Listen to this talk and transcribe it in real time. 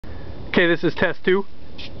Okay, this is test 2.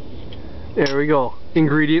 There we go.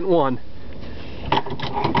 Ingredient 1.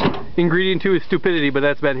 Ingredient 2 is stupidity, but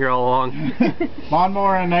that's been here all along.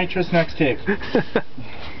 Lawnmower and nitrous next tape.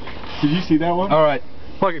 Did you see that one? Alright.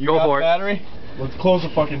 Fuck it, go for it. Battery? Let's close the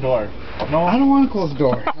fucking door. No, I don't want to close the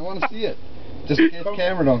door. I want to see it. Just in case the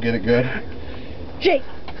camera don't get it good. Jake!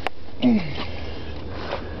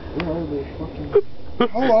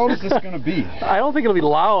 How loud is this going to be? I don't think it'll be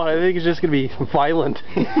loud. I think it's just going to be violent.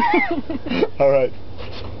 Alright.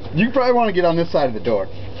 You probably want to get on this side of the door.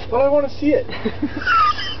 But I want to see it.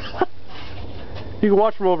 You can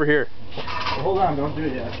watch from over here. Well, hold on, don't do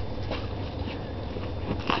it yet.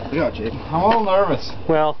 Yeah, Jake. I'm a little nervous.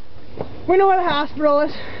 Well, We know where the hospital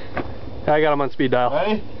is. I got him on speed dial.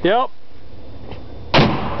 Ready? Yep.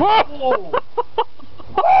 Whoa!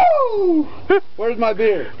 Woo! Where's my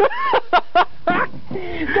beer?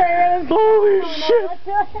 Holy shit!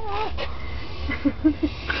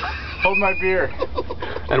 Hold my beer.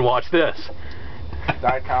 And watch this.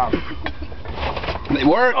 .com. They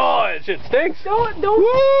work. Oh, that shit stinks. Don't.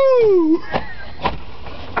 Woo!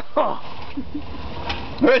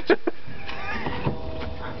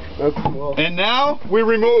 That's cool. And now we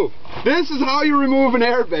remove. This is how you remove an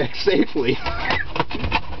airbag safely.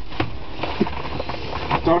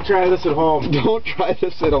 Don't try this at home. Don't try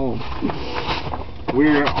this at home.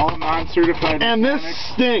 We're all non-certified And this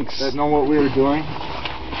mechanics stinks. that know what we were doing.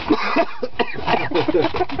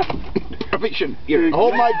 Here,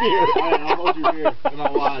 hold my beer. Alright, I'll hold your beer and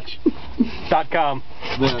I'll watch. .com.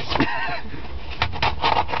 This.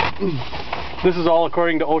 This is all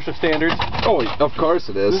according to OSHA standards. Oh, of course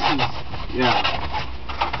it is. This is,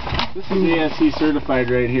 yeah. This is ASC certified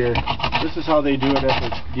right here. This is how they do it at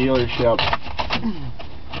the dealership.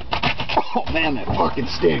 Oh man, that fucking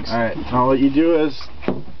stinks. Alright, now what you do is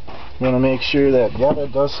you want to make sure that, yeah,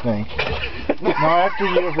 that does stink. Now after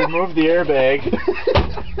you've removed the airbag,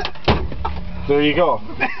 there you go.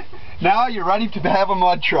 Now you're ready to have a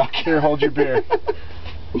mud truck. Here, hold your beer.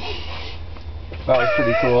 That was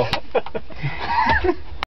pretty cool.